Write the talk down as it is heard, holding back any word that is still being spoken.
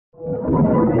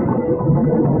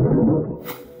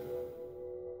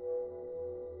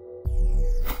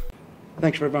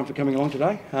Thanks for everyone for coming along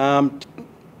today.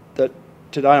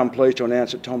 Today I'm pleased to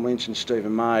announce that Tom Lynch and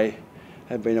Stephen May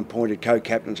have been appointed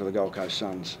co-captains of the Gold Coast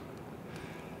Suns.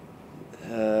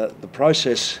 The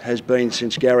process has been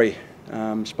since Gary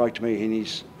spoke to me in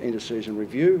his end-of-season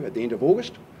review at the end of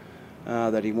August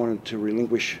that he wanted to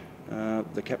relinquish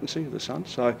the captaincy of the Suns.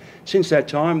 So since that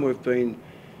time we've been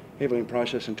heavily in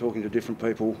process and talking to different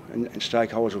people and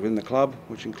stakeholders within the club,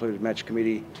 which included match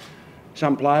committee,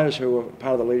 some players who were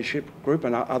part of the leadership group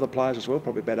and other players as well,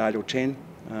 probably about 8 or 10,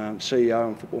 CEO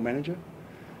and football manager.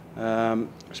 I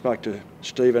spoke to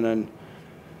Stephen and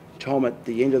Tom at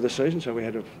the end of the season, so we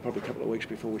had probably a couple of weeks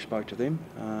before we spoke to them,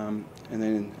 and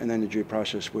then the due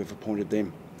process we've appointed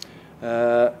them.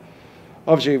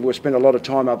 Obviously we've spent a lot of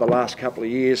time over the last couple of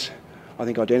years, I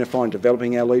think, identifying and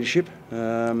developing our leadership.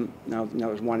 Now it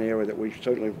was one area that we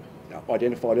certainly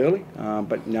identified early,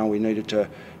 but now we needed to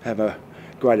have a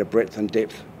greater breadth and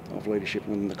depth of leadership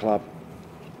within the club.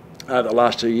 Over the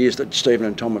last 2 years that Stephen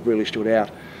and Tom have really stood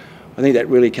out. I think that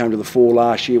really came to the fore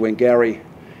last year when Gary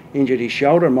injured his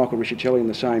shoulder and Michael Ricciatelli in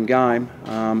the same game.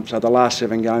 So the last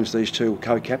 7 games these two were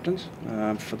co-captains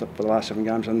for the last 7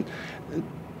 games, and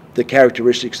the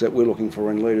characteristics that we're looking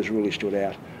for in leaders really stood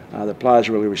out. The players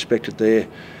really respected their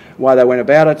way they went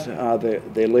about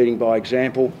it. They're leading by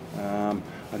example.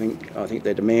 I think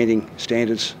they're demanding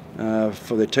standards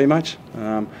for their teammates.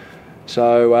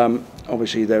 So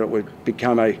obviously that it would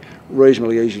become a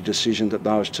reasonably easy decision that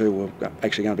those two were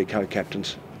actually going to be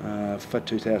co-captains for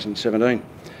 2017.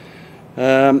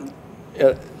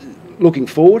 Looking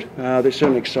forward, there's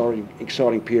certainly an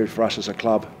exciting period for us as a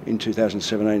club in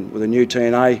 2017 with a new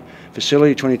TNA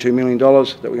facility, $22 million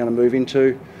that we're going to move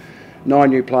into, 9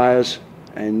 new players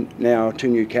and now 2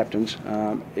 new captains.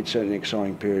 It's certainly an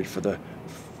exciting period for the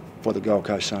Gold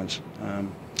Coast Suns.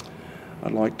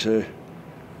 I'd like to,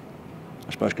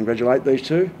 I suppose, congratulate these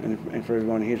two and for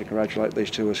everyone here to congratulate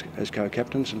these two as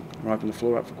co-captains, and I'll open the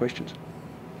floor up for questions.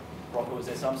 Rocker, was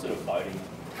there some sort of voting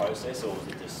process, or was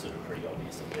it just sort of pretty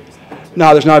obvious that these two?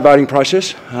 No, there's no voting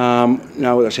process.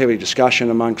 No, there's heavy discussion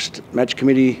amongst match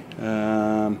committee,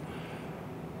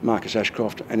 Marcus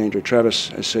Ashcroft and Andrew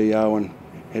Travis as CEO and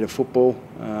head of football.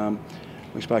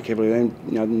 We spoke heavily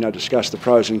then, discussed the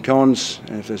pros and cons,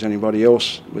 and if there's anybody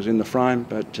else was in the frame,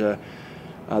 but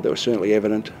that was certainly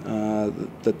evident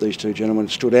that these two gentlemen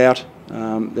stood out.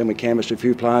 Then we canvassed a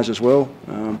few players as well.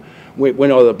 We're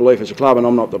not of the belief as a club, and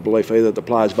I'm not the belief either, that the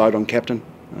players vote on captain.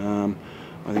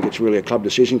 I think it's really a club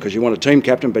decision because you want a team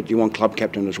captain, but you want club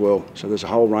captain as well. So there's a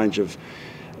whole range of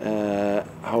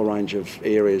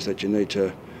areas that you need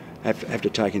to have to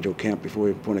take into account before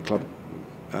you appoint a club.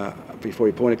 Before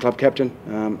you appoint a club captain.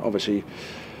 Obviously,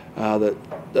 that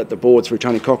the board through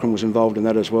Tony Cochran was involved in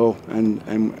that as well, and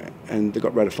they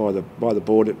got ratified by the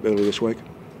board earlier this week.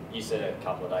 You said a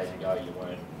couple of days ago you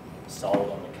weren't sold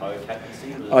on the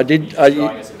co-captaincy. I did.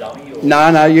 As a dummy, or?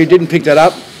 No, you didn't pick that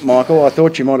up, Michael. I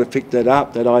thought you might have picked that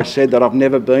up. That I said that I've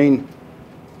never been.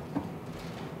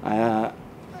 I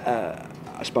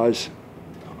suppose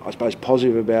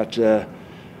positive about.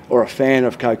 Or a fan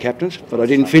of co-captains, but I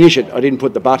didn't finish it. I didn't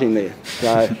put the but in there,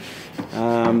 so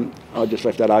I just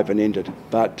left that open-ended.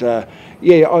 But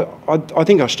yeah, I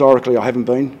think historically I haven't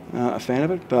been a fan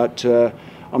of it, but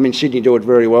I mean Sydney do it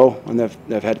very well, and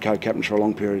they've had co-captains for a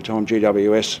long period of time.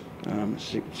 GWS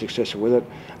successful with it,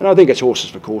 and I think it's horses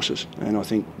for courses. And I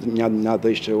think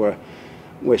these two were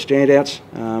standouts.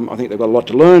 I think they've got a lot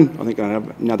to learn. I think they're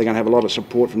going to have a lot of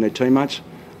support from their teammates,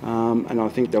 and I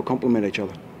think they'll complement each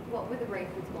other.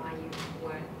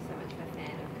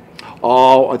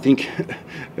 Oh, I think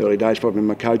early days probably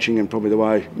my coaching and probably the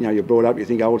way you're brought up. You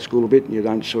think old school a bit, and you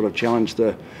don't sort of challenge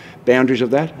the boundaries of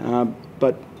that.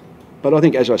 But I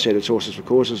think, as I said, it's horses for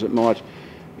courses. It might,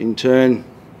 in turn,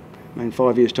 in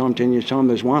 5 years' time, 10 years' time,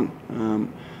 there's one.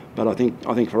 But I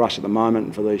think for us at the moment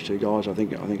and for these two guys, I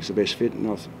think it's the best fit,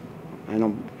 and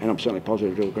I'm certainly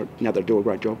positive they'll do a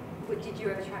great job. But did you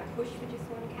ever try to push for just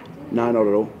one captain? No, not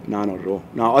at all. No, not at all.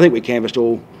 No, I think we canvassed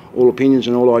all opinions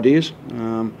and all ideas.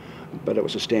 But it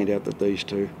was a standout that these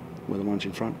two were the ones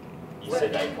in front. You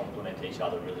said they complement each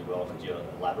other really well. Could you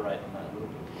elaborate on that a little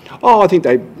bit? Oh, I think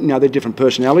they're different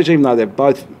personalities, even though they're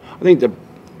both. I think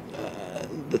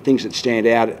the things that stand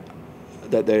out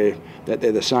that they're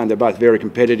the same. They're both very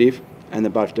competitive and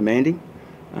they're both demanding,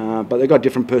 but they've got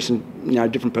different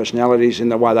personalities in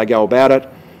the way they go about it,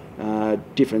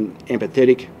 different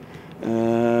empathetic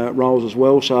roles as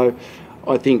well. So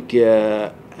I think.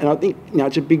 And I think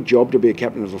it's a big job to be a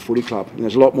captain of a footy club. And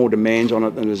there's a lot more demands on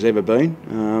it than there's ever been.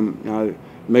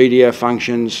 Media,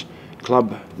 functions,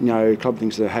 club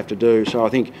things that they have to do. So I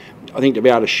think to be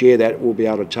able to share that, we'll be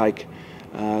able to take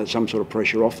some sort of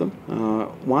pressure off them.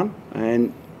 One,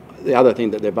 and the other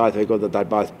thing that they're both very good, that they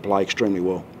both play extremely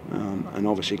well, and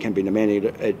obviously can be demanding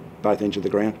at both ends of the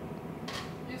ground.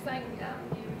 You're saying you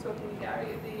were talking to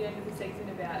Gary at the end of the season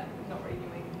about not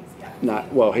renewing his captaincy. No,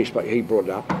 well, he brought it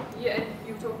up. Yeah, and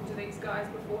you were talking to these guys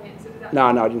beforehand. So does that No,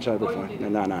 I didn't say it Oh, before. you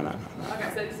didn't? No. Okay,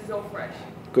 so this is all fresh.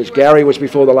 Because Gary was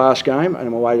before the last game,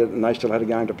 and we waited, and they still had a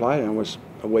game to play, and it was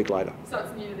a week later. So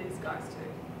it's new to these guys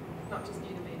too, not just new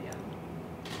to media.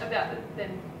 About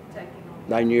them taking on.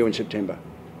 They knew in September.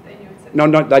 They knew in September.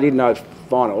 No, they didn't know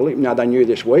finally. No, they knew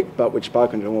this week, but we'd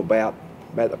spoken to them about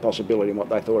the possibility and what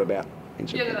they thought about in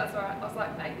Yeah, September. no, that's all right. I was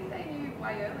like, maybe they knew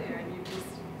way earlier, and you just.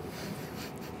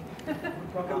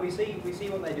 Rocco, we see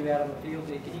what they do out on the field.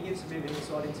 Can you give us a bit of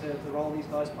insight into the role these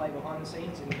guys play behind the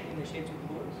scenes in the sheds with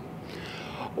the boys?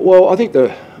 Well, I think the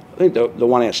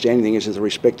one outstanding thing is the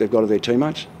respect they've got of their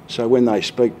teammates. So when they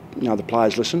speak, the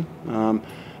players listen.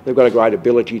 They've got a great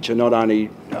ability to not only,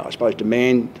 I suppose,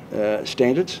 demand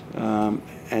standards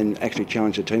and actually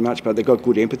challenge their teammates, but they've got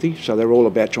good empathy. So they're all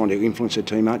about trying to influence their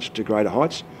teammates to greater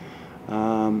heights,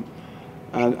 and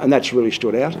that's really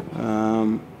stood out.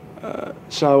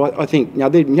 So I think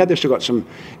they've still got some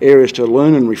areas to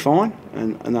learn and refine,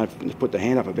 and they've put their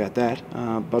hand up about that.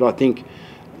 But I think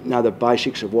the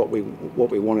basics of what we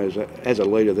want as a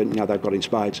leader that they've got in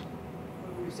spades.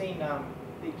 We've seen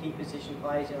big key position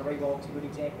players, Revolt's a good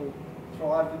example,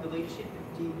 thrive with the leadership.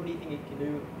 What do you think it can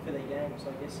do for their games?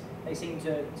 I guess they seem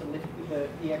to lift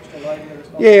with the extra load and the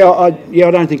responsibility.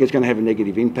 I don't think it's going to have a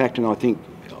negative impact, and I think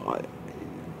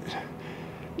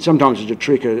sometimes it's a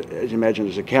trick, as you imagine,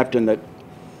 as a captain, that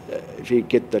if you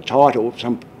get the title,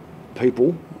 some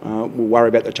people will worry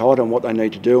about the title and what they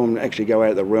need to do and actually go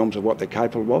out of the realms of what they're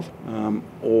capable of,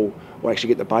 or actually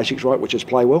get the basics right, which is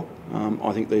play well.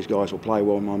 I think these guys will play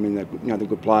well. I mean, they're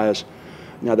good players.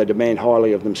 They demand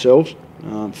highly of themselves,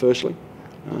 firstly,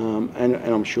 and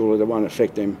I'm sure that it won't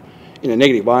affect them in a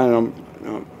negative way, and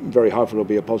I'm very hopeful it'll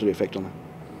be a positive effect on them.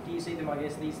 Do you see them, I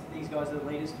guess, these guys are the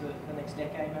leaders for the next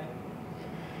decade, mate?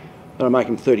 That'll make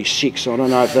him 36, so I don't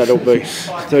know if that'll be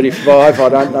 35. I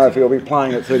don't know if he'll be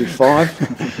playing at 35.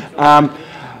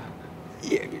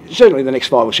 Certainly the next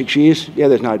 5 or 6 years,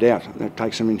 there's no doubt. That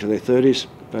takes them into their 30s.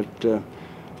 But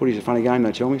footy's a funny game,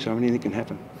 they tell me, so anything can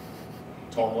happen.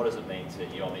 Tom, what does it mean to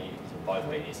you? I mean, you've both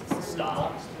been here since the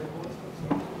start.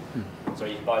 So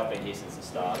you've both been here since the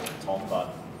start, Tom,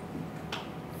 but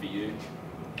for you,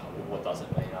 what does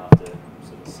it mean after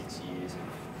sort of 6 years of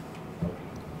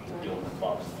helping build the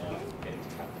club and now getting to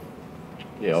captain?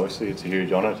 Yeah, obviously it's a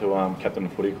huge honour to captain the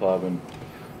footy club, and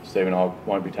Steve and I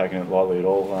won't be taking it lightly at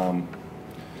all.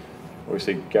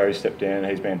 Obviously Gary stepped down,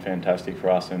 he's been fantastic for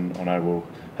us, and I know we'll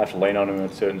have to lean on him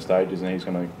at certain stages, and he's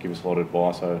going to give us a lot of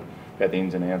advice about the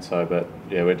ins and outs. But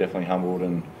yeah, we're definitely humbled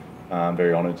and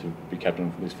very honoured to be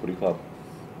captain for this footy club.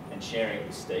 And sharing it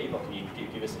with Steve, can you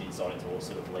give us an insight into what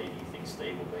sort of leader you think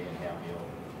Steve will be and how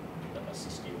he'll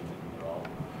assist you in the role?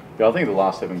 Yeah, I think the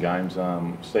last 7 games,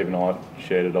 Steve and I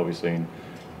shared it obviously, and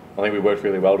I think we worked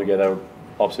really well together,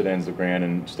 opposite ends of the ground,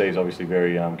 and Steve's obviously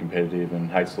very competitive and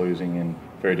hates losing and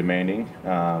very demanding,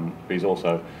 but he's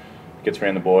also gets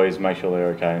around the boys, make sure they're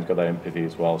okay, and he's got that empathy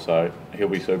as well, so he'll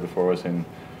be super for us, and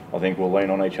I think we'll lean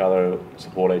on each other,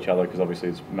 support each other, because obviously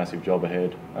it's a massive job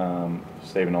ahead.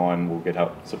 Steve and I, and we'll get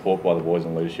help, support by the boys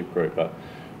in the leadership group, but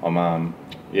I'm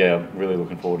really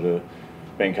looking forward to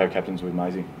being co-captains with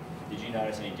Maisie. Did you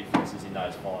notice any differences in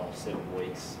those final 7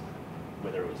 weeks,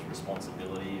 whether it was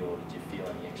responsibility or did you feel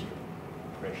any extra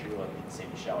pressure? Like, it didn't seem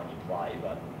to show in your play,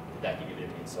 but did that give you a bit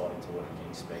of insight into what you can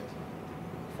expect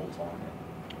full-time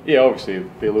now? Yeah, obviously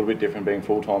it'd be a little bit different being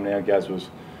full-time now. Gaz was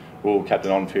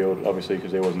captain on-field, obviously,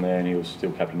 because he wasn't there, and he was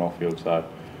still captain off-field. So,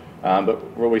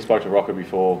 but we spoke to Rocco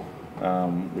before.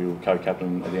 We were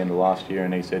co-captain at the end of last year,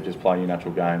 and he said just play your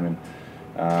natural game,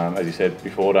 and as he said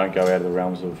before, don't go out of the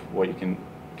realms of what you can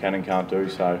and can't do.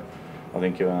 So I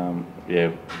think it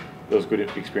was a good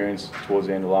experience towards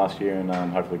the end of last year, and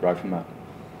hopefully grow from that.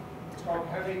 Tom,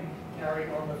 having Gary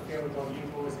on the field on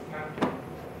you as a captain,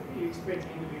 do you expect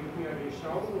him to be looking over your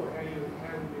shoulder, or how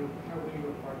will you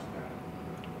approach that?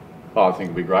 Oh, I think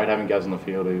it'll be great having Gaz on the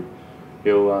field.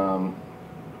 He'll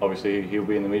obviously he'll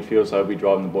be in the midfield, so he'll be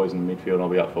driving the boys in the midfield, and I'll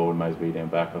be up forward, Maze will be down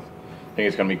back. I think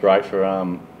it's going to be great for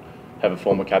have a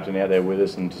former captain out there with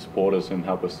us and to support us and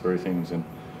help us through things, and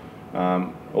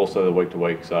also the week to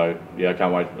week. So yeah, I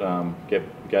can't wait get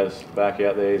Gaz back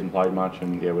out there. He hasn't played much,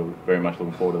 and yeah, we're very much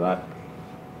looking forward to that.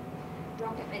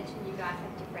 Rocket mentioned you guys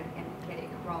have different empathetic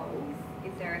roles.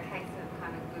 Is there a case of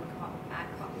kind of good cop, bad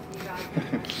cop with you guys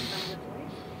and some of the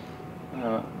boys?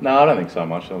 No, I don't think so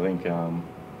much. I think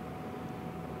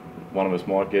one of us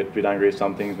might get a bit angry at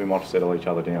some things. We might settle each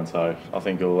other down. So I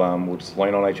think we'll just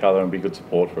lean on each other and be good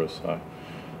support for us. So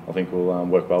I think we'll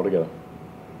work well together.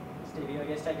 Stevie, I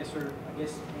guess take us through,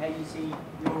 how you see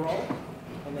your role,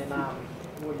 and then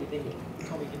what do you think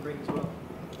Tommy can bring as well?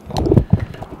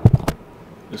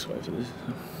 Just wait for this.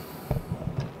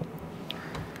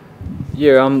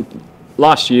 Yeah,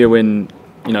 last year when,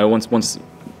 once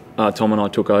Tom and I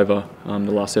took over the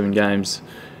last 7 games,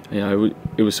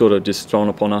 it was sort of just thrown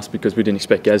upon us because we didn't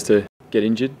expect Gaz to get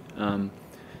injured. And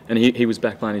he was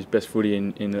back playing his best footy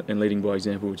and leading by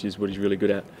example, which is what he's really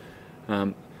good at.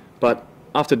 But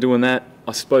after doing that,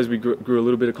 I suppose we grew a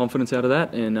little bit of confidence out of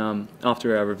that. And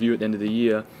after our review at the end of the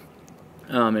year,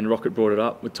 and Rocket brought it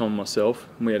up with Tom and myself,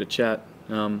 and we had a chat,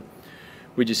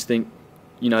 we just think,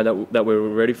 that we were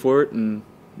ready for it. And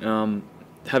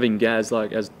having Gaz,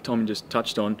 like as Tom just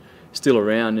touched on, still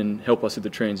around and help us with the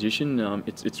transition,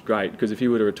 it's great, because if he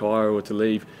were to retire or to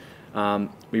leave,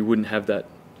 we wouldn't have that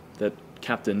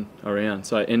captain around.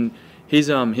 So, and his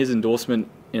endorsement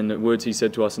and the words he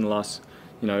said to us in the last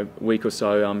week or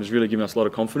so has really given us a lot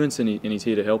of confidence, and he's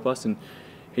here to help us. And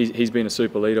he's been a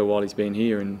super leader while he's been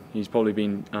here, and he's probably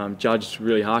been judged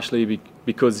really harshly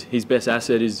because his best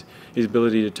asset is his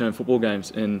ability to turn football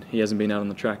games, and he hasn't been out on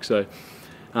the track. So,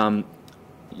 back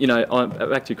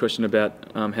to your question about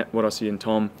what I see in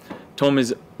Tom.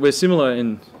 We're similar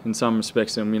in some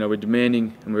respects, and we're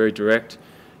demanding and we're very direct,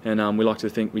 and we like to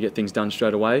think we get things done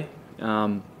straight away.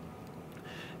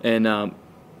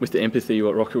 With the empathy,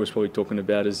 what Rocket was probably talking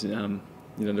about is the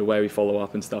way we follow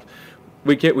up and stuff.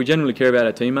 We generally care about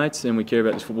our teammates, and we care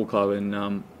about this football club,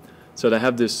 and so they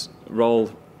have this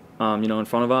role in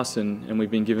front of us, and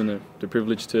we've been given the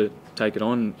privilege to take it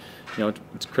on.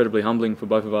 It's incredibly humbling for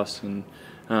both of us, and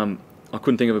I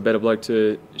couldn't think of a better bloke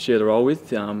to share the role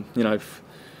with.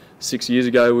 6 years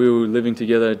ago we were living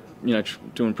together,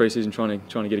 doing pre-season, trying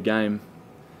to get a game.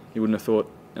 You wouldn't have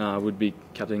thought we'd be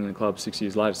captaining the club 6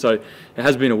 years later. So it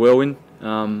has been a whirlwind,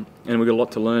 and we've got a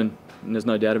lot to learn, and there's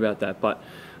no doubt about that. But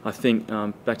I think,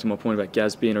 back to my point about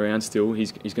Gaz being around still,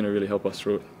 he's going to really help us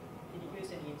through it. Can you give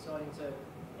us any insight into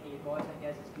any advice that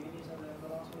Gaz has given you over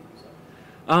the last week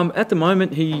or so? At the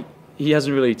moment, he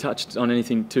hasn't really touched on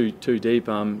anything too deep. It's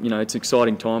an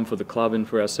exciting time for the club and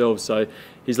for ourselves, so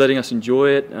he's letting us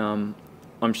enjoy it.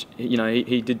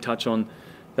 He did touch on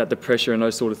that the pressure and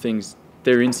those sort of things.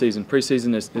 They're in season.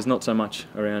 Pre-season, there's not so much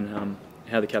around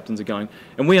how the captains are going,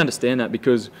 and we understand that,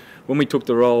 because when we took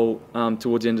the role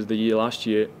towards the end of the year last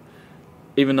year,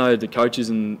 even though the coaches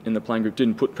in the playing group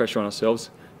didn't put pressure on ourselves,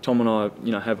 Tom and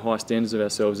I, have high standards of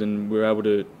ourselves, and we're able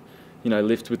to,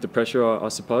 lift with the pressure, I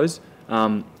suppose.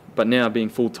 But now being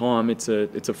full-time, it's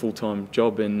a full-time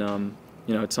job, and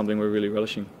it's something we're really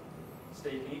relishing.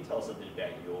 Steve, can you tell us a bit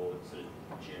about your sort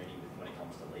of journey when it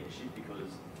comes to leadership?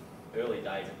 Because early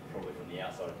days, probably from the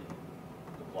outside, it didn't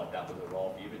look like that was a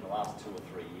role for you, but in the last 2 or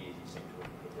 3 years, you seem to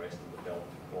have progressed and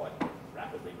developed quite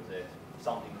rapidly. Was there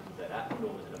something that happened,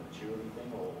 or was it a maturity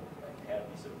thing, or how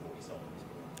did you sort of brought yourself to this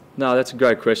point? No, that's a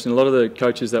great question. A lot of the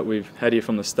coaches that we've had here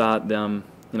from the start,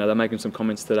 they're making some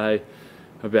comments today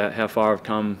about how far I've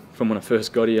come from when I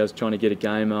first got here. I was trying to get a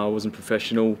game. I wasn't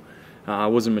professional. I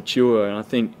wasn't mature. And I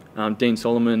think Dean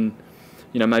Solomon,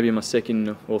 maybe in my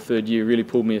 2nd or 3rd year, really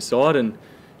pulled me aside and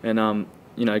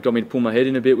got me to pull my head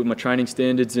in a bit with my training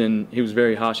standards. And he was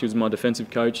very harsh. He was my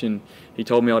defensive coach, and he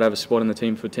told me I'd have a spot in the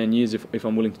team for 10 years if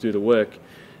I'm willing to do the work.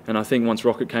 And I think once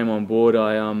Rocket came on board,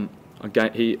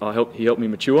 he helped me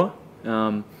mature,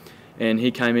 and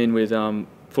he came in with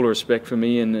full respect for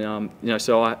me, and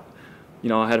so I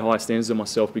had high standards of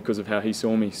myself because of how he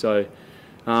saw me. So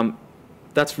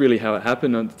that's really how it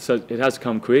happened. And so it has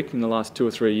come quick in the last 2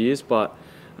 or 3 years, but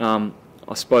I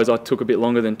suppose I took a bit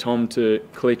longer than Tom to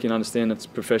click and understand it's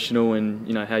professional and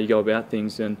how you go about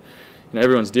things. And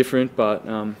everyone's different, but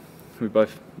we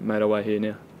both made our way here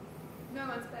now. No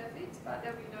one's perfect, but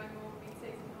there'll be no more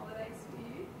mid-season holidays for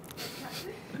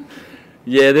you.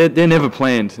 Yeah, they're never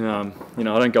planned. I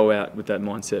don't go out with that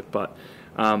mindset, but.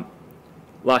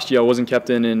 Last year I wasn't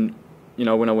captain, and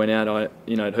when I went out,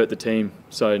 it hurt the team.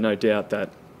 So no doubt that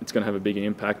it's going to have a bigger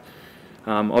impact.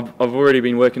 I've already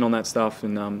been working on that stuff,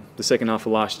 and the second half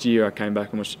of last year I came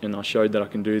back and I showed that I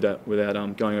can do that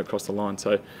without going across the line.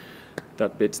 So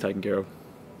that bit's taken care of.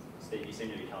 Steve, you seem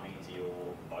to be coming into your,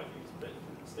 both of you, but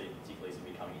Steve particularly seems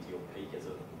to be coming into your peak as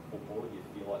a footballer.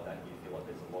 You feel like that? You feel like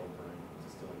there's a lot of room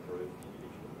to still improve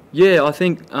individually? Yeah, I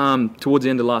think towards the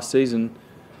end of last season,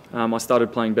 I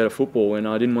started playing better football, and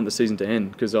I didn't want the season to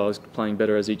end because I was playing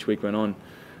better as each week went on.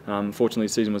 Fortunately,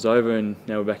 the season was over, and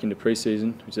now we're back into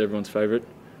pre-season, which is everyone's favourite.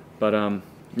 But I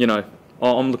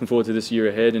I'm looking forward to this year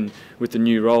ahead, and with the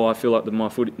new role, I feel like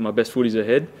my best footy's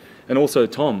ahead. And also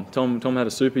Tom had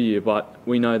a super year, but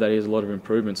we know that he has a lot of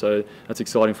improvement, so that's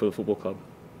exciting for the football club.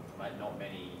 Mate, not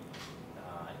many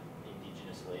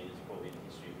Indigenous leaders probably in the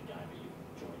history of the game, but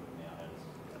you've joined them now.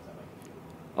 How does that make you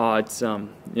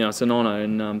feel? It's it's an honour,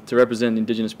 and to represent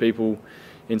Indigenous people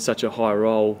in such a high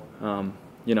role,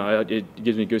 it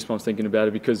gives me goosebumps thinking about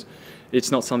it, because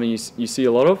it's not something you see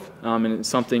a lot of, and it's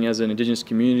something as an Indigenous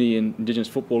community and Indigenous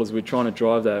footballers we're trying to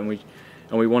drive that, and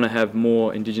we want to have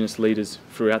more Indigenous leaders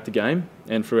throughout the game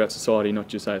and throughout society, not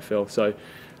just AFL. So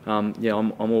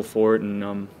I'm all for it, and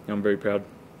I'm very proud.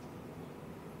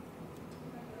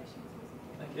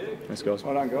 Thank you. Thanks, guys.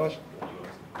 Well done, guys.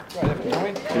 Great effort,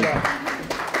 Tommy. Well done.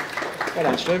 Well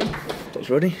done, Stephen. Thanks,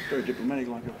 Rodney. Very diplomatic,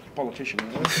 like a politician.